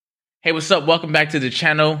Hey, what's up? Welcome back to the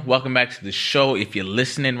channel. Welcome back to the show. If you're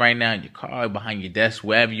listening right now in your car, behind your desk,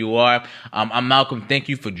 wherever you are, I'm Malcolm. Thank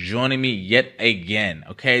you for joining me yet again.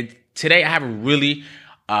 Okay, today I have a really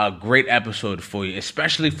great episode for you,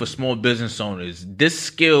 especially for small business owners. This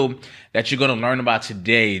skill that you're going to learn about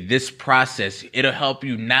today, this process, it'll help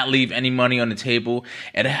you not leave any money on the table.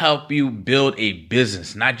 It'll help you build a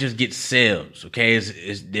business, not just get sales. Okay,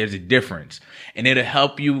 there's a difference. And it'll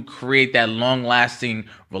help you create that long-lasting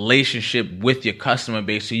relationship with your customer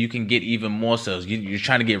base so you can get even more sales. You're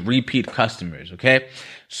trying to get repeat customers, okay?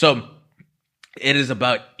 So it is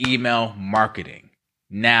about email marketing.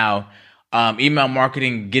 Now, email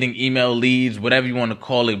marketing, getting email leads, whatever you want to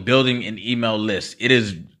call it, building an email list. It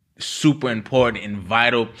is super important and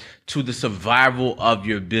vital to the survival of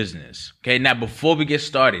your business. Okay, now before we get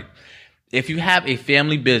started, if you have a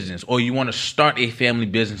family business or you want to start a family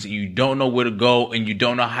business and you don't know where to go and you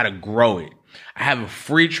don't know how to grow it, I have a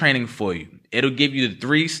free training for you. It'll give you the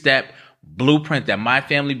 3-step blueprint that my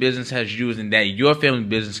family business has used and that your family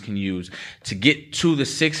business can use to get to the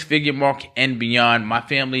 6-figure mark and beyond. My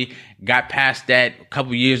family got past that a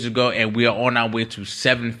couple years ago and we are on our way to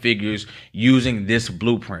 7 figures using this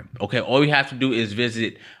blueprint. Okay, all you have to do is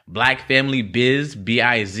visit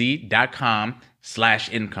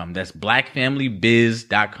blackfamilybiz.com/income. That's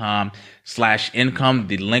blackfamilybiz.com/income.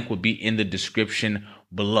 The link will be in the description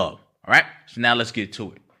below. All right, so now let's get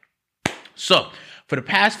to it. So for the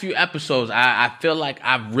past few episodes, I feel like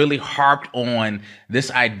I've really harped on this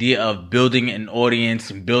idea of building an audience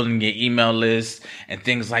and building your email list and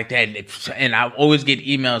things like that. And I always get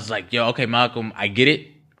emails like, yo, okay, Malcolm, I get it,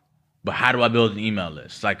 but how do I build an email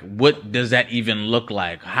list? Like, what does that even look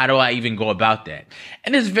like? How do I even go about that?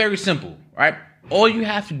 And it's very simple, right? All you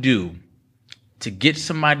have to do to get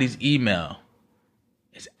somebody's email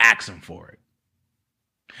is ask them for it.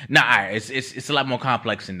 Nah, it's a lot more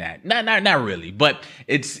complex than that. Not really, but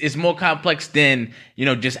it's more complex than,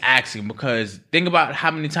 just asking, because think about how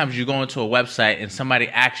many times you go into a website and somebody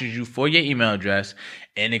asks you for your email address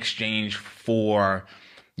in exchange for,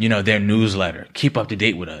 their newsletter. Keep up to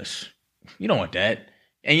date with us. You don't want that.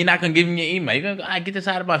 And you're not going to give them your email. You're going to go, get this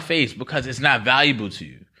out of my face, because it's not valuable to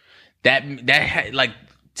you.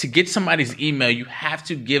 To get somebody's email, you have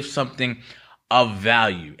to give something of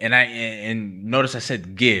value. And notice I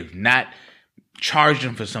said give, not charge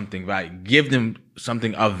them for something value. Give them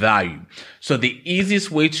something of value. So the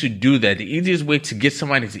easiest way to do that, the easiest way to get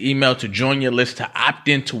somebody's email, to join your list, to opt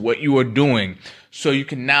into what you are doing so you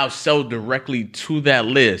can now sell directly to that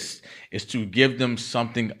list, is to give them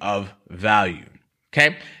something of value.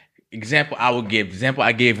 Okay? Example I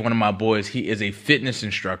gave one of my boys. He is a fitness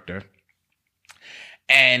instructor.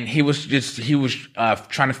 And he was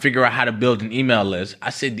trying to figure out how to build an email list. I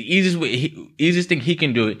said the easiest thing he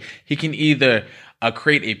can do, he can either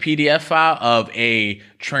create a PDF file of a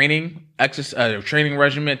training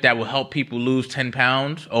regimen that will help people lose 10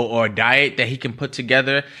 pounds, or a diet that he can put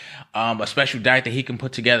together, a special diet that he can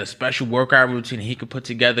put together, a special workout routine he can put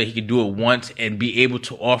together. He can do it once and be able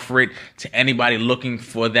to offer it to anybody looking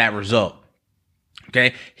for that result.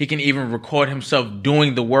 Okay, he can even record himself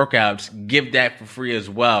doing the workouts, give that for free as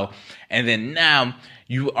well. And then now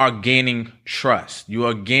you are gaining trust. You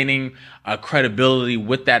are gaining credibility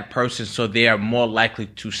with that person, so they are more likely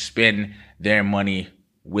to spend their money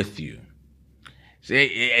with you. So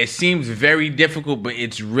it seems very difficult, but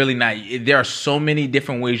it's really not. There are so many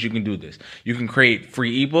different ways you can do this. You can create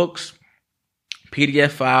free ebooks,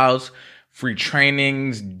 PDF files, free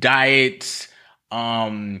trainings, diets,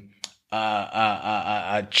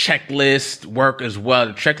 checklist work as well.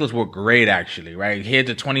 The checklists work great, actually, right? Here's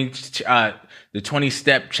the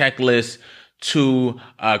 20-step checklist to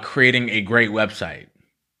creating a great website.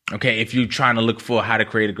 Okay, if you're trying to look for how to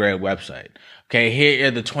create a great website. Okay, here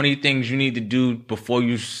are the 20 things you need to do before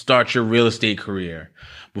you start your real estate career,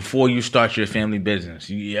 before you start your family business.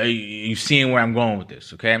 You seeing where I'm going with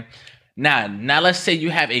this, okay? Now let's say you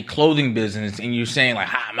have a clothing business and you're saying like,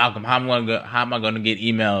 hi, Malcolm, how am I going to get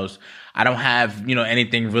emails? I don't have,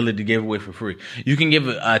 anything really to give away for free. You can give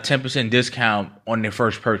a 10% discount on their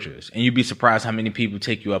first purchase, and you'd be surprised how many people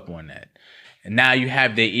take you up on that. And now you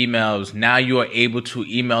have their emails. Now you are able to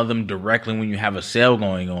email them directly when you have a sale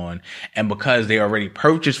going on. And because they already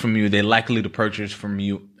purchased from you, they're likely to purchase from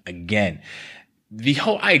you again. The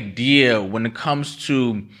whole idea when it comes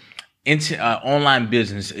to online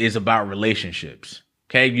business is about relationships.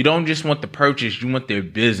 Okay. You don't just want the purchase. You want their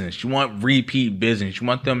business. You want repeat business. You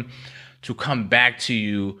want them to come back to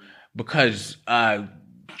you, because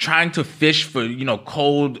trying to fish for,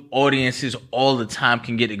 cold audiences all the time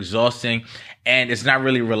can get exhausting. and it's not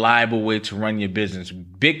really a reliable way to run your business.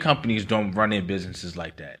 Big companies don't run their businesses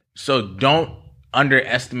like that. So don't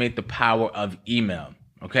underestimate the power of email.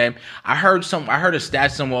 Okay. I heard a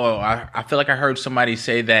stat somewhere. I feel like I heard somebody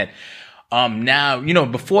say that, now,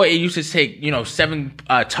 before it used to take, 7,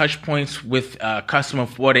 touch points with a customer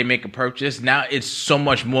before they make a purchase. Now it's so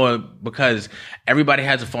much more because everybody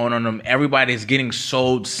has a phone on them. Everybody's getting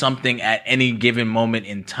sold something at any given moment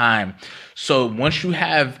in time. So once you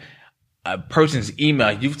have a person's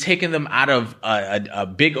email, you've taken them out of a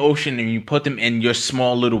big ocean and you put them in your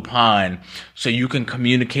small little pond so you can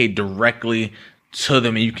communicate directly to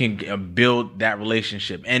them and you can build that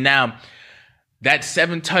relationship. And now, that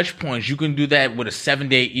 7 touch points, you can do that with a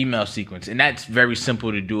 7-day email sequence. And that's very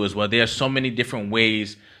simple to do as well. There are so many different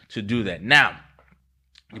ways to do that. Now,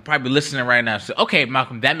 you're probably listening right now and say, okay,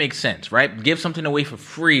 Malcolm, that makes sense, right? Give something away for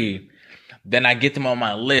free. Then I get them on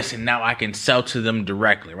my list and now I can sell to them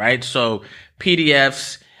directly, right? So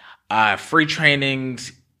PDFs, free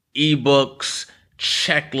trainings, ebooks,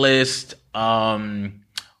 checklist,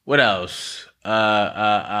 what else?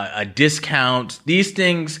 A discount. These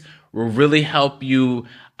things will really help you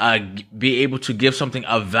be able to give something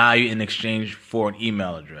of value in exchange for an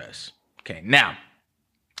email address. Okay, now,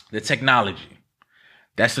 the technology.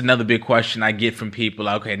 That's another big question I get from people.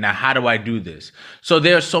 Okay, now how do I do this? So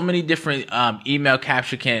there are so many different email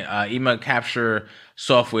capture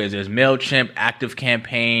softwares. There's MailChimp,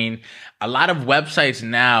 ActiveCampaign. A lot of websites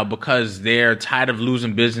now, because they're tired of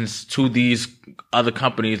losing business to these other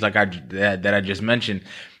companies like that I just mentioned,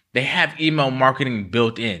 they have email marketing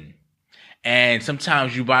built in. And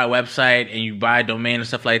sometimes you buy a website and you buy a domain and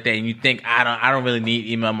stuff like that, and you think, I don't really need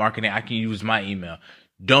email marketing. I can use my email.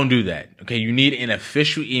 Don't do that. Okay. You need an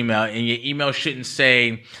official email, and your email shouldn't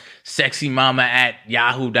say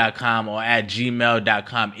sexymama@yahoo.com or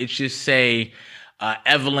 @gmail.com. It should say,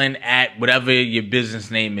 Evelyn at whatever your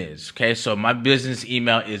business name is. Okay. So my business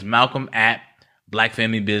email is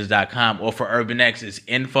malcolm@blackfamilybiz.com, or for UrbanX, it's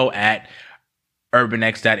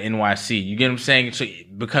info@urbanx.nyc. You get what I'm saying? So,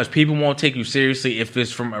 because people won't take you seriously if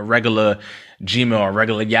it's from a regular Gmail or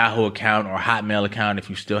regular Yahoo account or Hotmail account, if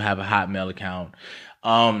you still have a Hotmail account.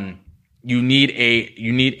 You need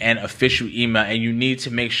an official email, and you need to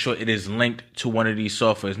make sure it is linked to one of these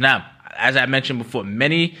softwares. Now, as I mentioned before,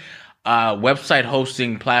 many website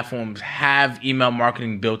hosting platforms have email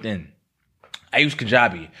marketing built in. I use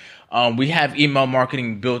Kajabi. We have email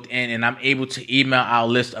marketing built in, and I'm able to email our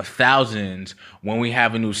list of thousands when we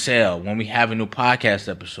have a new sale, when we have a new podcast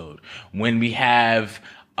episode, when we have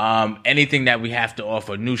anything that we have to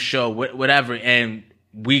offer, new show, whatever, and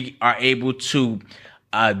we are able to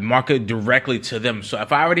market directly to them. So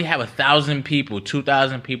if I already have 1,000 people,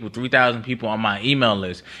 2,000 people, 3,000 people on my email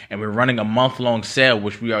list, and we're running a month-long sale,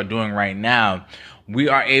 which we are doing right now, we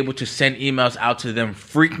are able to send emails out to them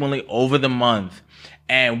frequently over the month,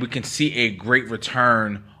 and we can see a great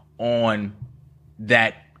return on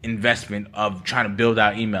that investment of trying to build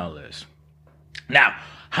our email list. Now,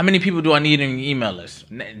 how many people do I need in your email list?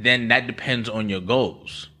 Then that depends on your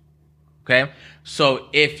goals. Okay? So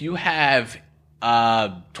if you have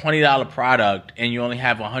a $20 product and you only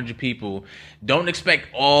have 100 people, don't expect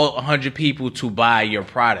all 100 people to buy your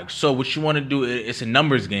product. So what you want to do, it's a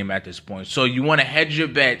numbers game at this point. So you want to hedge your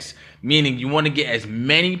bets, meaning you want to get as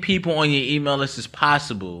many people on your email list as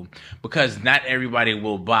possible, because not everybody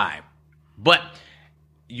will buy. But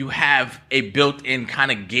you have a built-in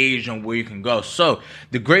kind of gauge on where you can go. So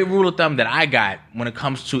the great rule of thumb that I got when it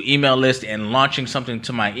comes to email list and launching something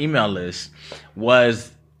to my email list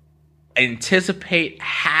was anticipate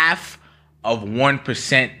half of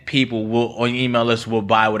 1% people will on your email list will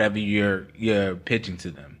buy whatever you're pitching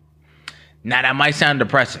to them. Now that might sound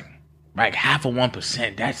depressing, right? Half of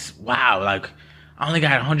 1%. That's wow. Like, I only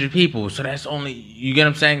got 100 people, so that's only, you get what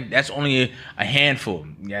I'm saying? That's only a handful.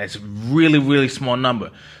 Yeah, it's a really, really small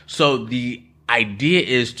number. So the idea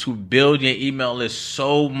is to build your email list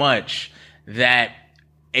so much that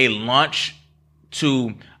a launch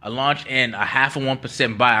and a half of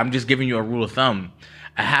 1% buy, I'm just giving you a rule of thumb,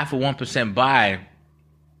 a half of 1% buy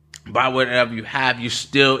whatever you have, you're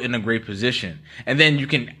still in a great position. And then you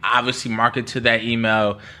can obviously market to that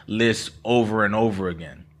email list over and over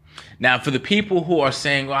again. Now, for the people who are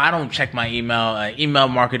saying, well, I don't check my email, email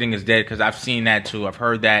marketing is dead, because I've seen that too. I've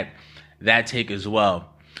heard that take as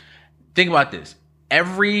well. Think about this.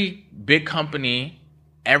 Every big company,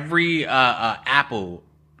 every Apple,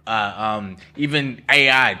 even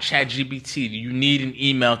AI, ChatGPT, you need an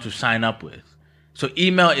email to sign up with. So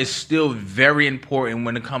email is still very important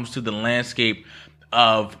when it comes to the landscape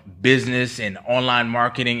of business and online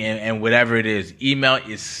marketing and whatever it is. Email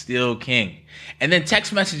is still king. And then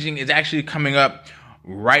text messaging is actually coming up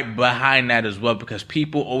right behind that as well, because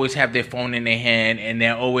people always have their phone in their hand, and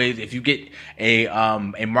they're always, if you get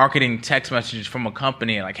a marketing text message from a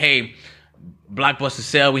company like, hey, blockbuster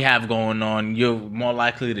sale we have going on, you're more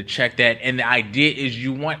likely to check that. And the idea is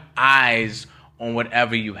you want eyes on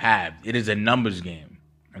whatever you have. It is a numbers game.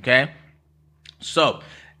 Okay. So,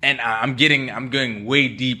 and I'm going way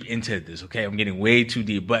deep into this. Okay. I'm getting way too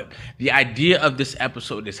deep, but the idea of this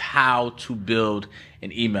episode is how to build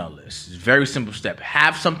an email list. It's a very simple step.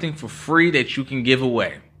 Have something for free that you can give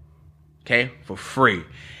away. Okay. For free.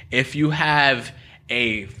 If you have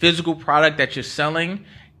a physical product that you're selling,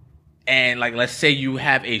 and like, let's say you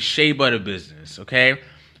have a shea butter business, okay?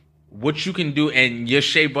 What you can do, and your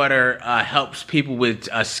shea butter helps people with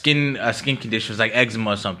skin conditions like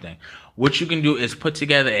eczema or something. What you can do is put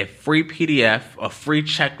together a free PDF, a free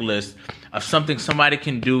checklist of something somebody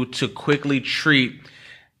can do to quickly treat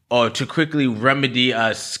or to quickly remedy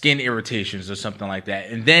skin irritations or something like that.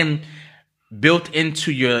 And then built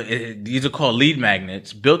into your, these are called lead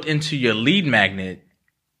magnets, built into your lead magnet,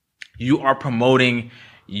 you are promoting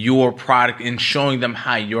your product and showing them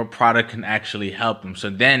how your product can actually help them. So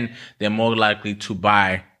then they're more likely to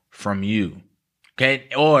buy from you. Okay.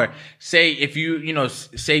 Or say if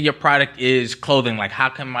say your product is clothing, like how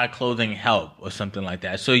can my clothing help or something like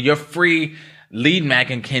that. So your free lead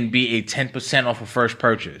magnet can be a 10% off of first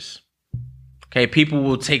purchase. Okay.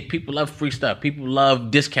 People love free stuff. People love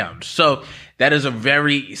discounts. So that is a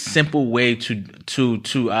very simple way to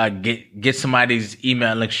get somebody's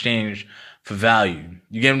email exchange for value.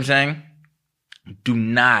 You get what I'm saying? Do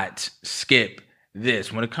not skip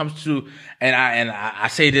this when it comes to, and I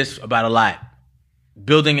say this about a lot.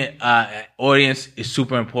 Building an audience is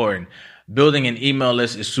super important. Building an email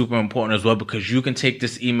list is super important as well, because you can take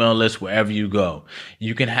this email list wherever you go.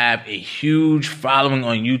 You can have a huge following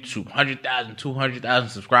on YouTube, 100,000, 200,000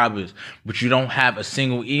 subscribers, but you don't have a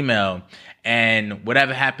single email. And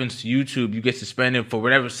whatever happens to YouTube, you get suspended for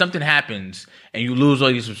whatever. Something happens and you lose all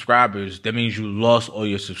your subscribers. That means you lost all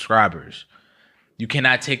your subscribers. You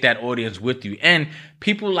cannot take that audience with you. And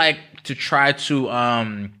people like to try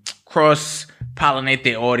to cross-pollinate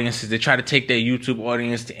their audiences. They try to take their YouTube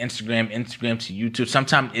audience to Instagram to YouTube.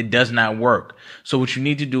 Sometimes it does not work. So what you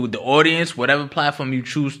need to do with the audience, whatever platform you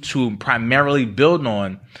choose to primarily build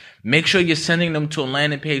on, make sure you're sending them to a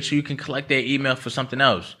landing page so you can collect their email for something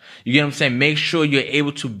else. You get what I'm saying? Make sure you're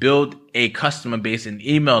able to build a customer base, an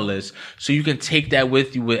email list, so you can take that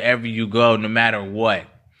with you wherever you go, no matter what.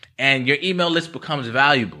 And your email list becomes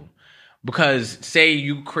valuable because say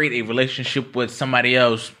you create a relationship with somebody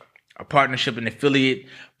else, a partnership, an affiliate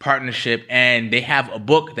partnership, and they have a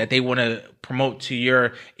book that they want to promote to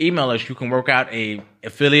your email list. You can work out a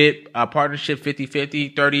affiliate partnership,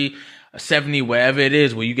 50-50, 30-70, wherever it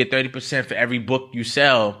is, where you get 30% for every book you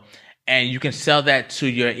sell, and you can sell that to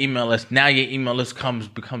your email list. Now your email list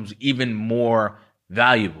becomes even more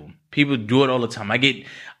valuable. People do it all the time. I get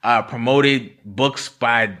promoted books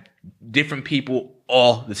by different people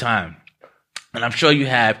all the time. And I'm sure you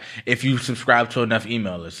have if you subscribe to enough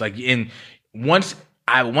email lists. Like once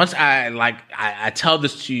I tell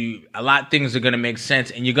this to you, a lot of things are going to make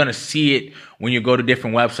sense, and you're going to see it when you go to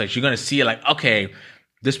different websites. You're going to see it like, okay,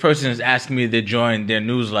 this person is asking me to join their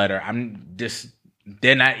newsletter.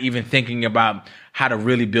 They're not even thinking about how to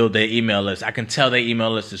really build their email list. I can tell their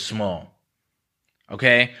email list is small.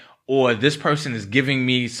 Okay. Or this person is giving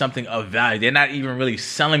me something of value. They're not even really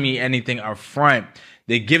selling me anything up front.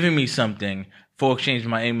 They're giving me something for exchange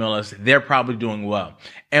my email list. They're probably doing well.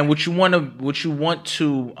 And what you want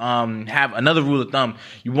to have another rule of thumb.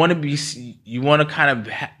 You want to kind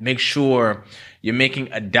of make sure you're making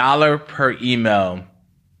 $1 per email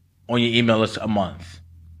on your email list a month.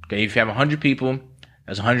 Okay, if you have 100 people,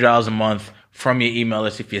 that's $100 a month from your email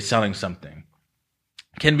list. If you're selling something,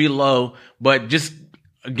 can be low, but just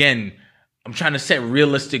again, I'm trying to set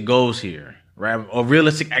realistic goals here, right? Or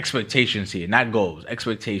realistic expectations here, not goals,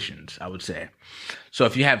 expectations, I would say. So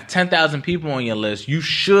if you have 10,000 people on your list, you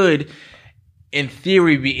should, in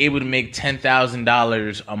theory, be able to make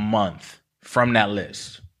 $10,000 a month from that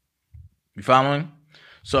list. You following?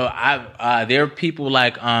 So there are people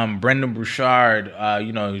like Brendon Burchard,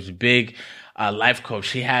 who's a big life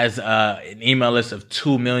coach. He has an email list of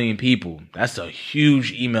 2 million people. That's a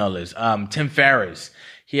huge email list. Tim Ferriss,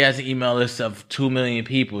 he has an email list of 2 million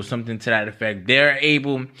people, something to that effect. They're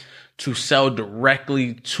able to sell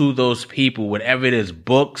directly to those people, whatever it is,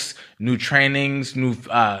 books, new trainings, new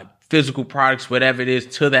physical products, whatever it is,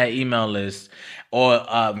 to that email list or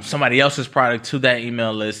somebody else's product to that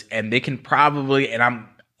email list, and they can probably, and I'm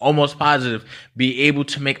almost positive, be able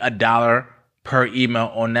to make $1 per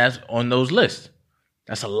email on those lists.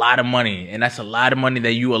 That's a lot of money, and that's a lot of money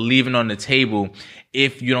that you are leaving on the table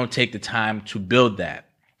if you don't take the time to build that.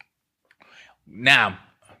 Now,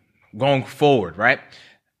 going forward, right?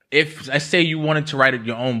 If, let's say you wanted to write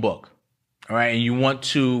your own book, all right, and you want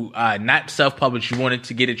to not self-publish, you wanted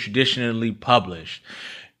to get it traditionally published.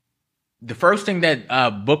 The first thing that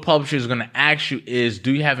book publishers are going to ask you is,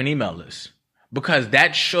 do you have an email list? Because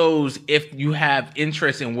that shows if you have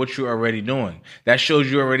interest in what you're already doing. That shows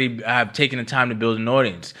you already have taken the time to build an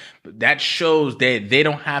audience. That shows that they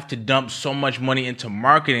don't have to dump so much money into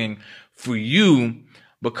marketing for you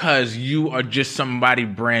because you are just somebody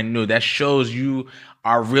brand new. That shows you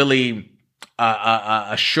are really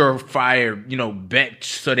a surefire, bet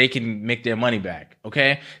so they can make their money back.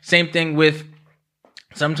 Okay. Same thing with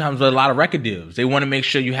sometimes with a lot of record deals. They want to make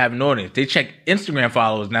sure you have an audience. They check Instagram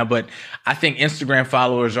followers now, but I think Instagram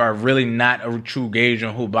followers are really not a true gauge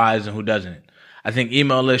on who buys and who doesn't. I think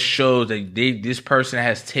email list shows that this person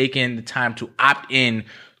has taken the time to opt in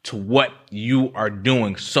to what you are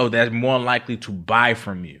doing, so they're more likely to buy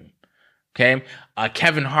from you. Okay.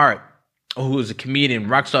 Kevin Hart, who is a comedian,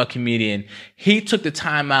 rockstar comedian, he took the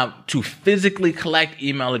time out to physically collect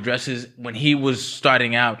email addresses when he was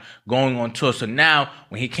starting out going on tour. So now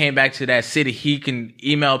when he came back to that city, he can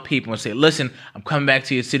email people and say, listen, I'm coming back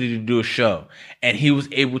to your city to do a show. And he was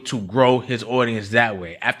able to grow his audience that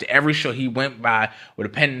way. After every show, he went by with a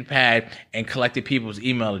pen and pad and collected people's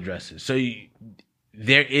email addresses. So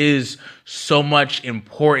there is so much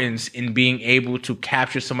importance in being able to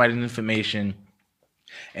capture somebody's information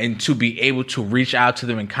and to be able to reach out to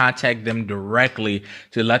them and contact them directly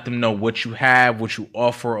to let them know what you have, what you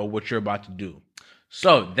offer, or what you're about to do.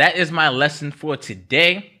 So that is my lesson for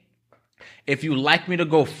today. If you'd like me to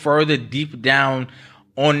go further deep down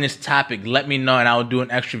on this topic, let me know and I'll do an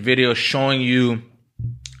extra video showing you,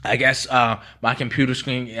 I guess, my computer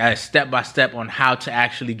screen step by step on how to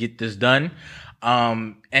actually get this done.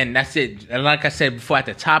 And that's it. And like I said before at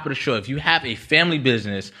the top of the show, if you have a family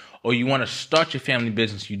business or you want to start your family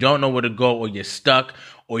business, you don't know where to go, or you're stuck,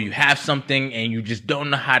 or you have something and you just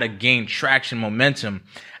don't know how to gain traction, momentum,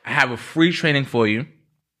 I have a free training for you.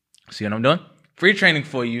 See what I'm doing? Free training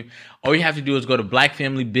for you. All you have to do is go to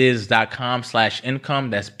blackfamilybiz.com/income.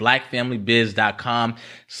 That's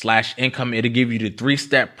blackfamilybiz.com/income. It'll give you the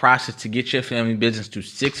 3-step process to get your family business to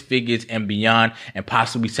 6 figures and beyond, and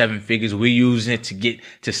possibly 7 figures. We're using it to get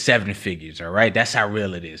to 7 figures. All right. That's how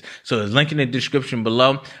real it is. So there's a link in the description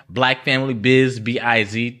below,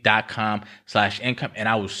 blackfamilybiz.com/income. And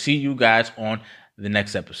I will see you guys on the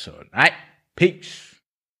next episode. All right. Peace.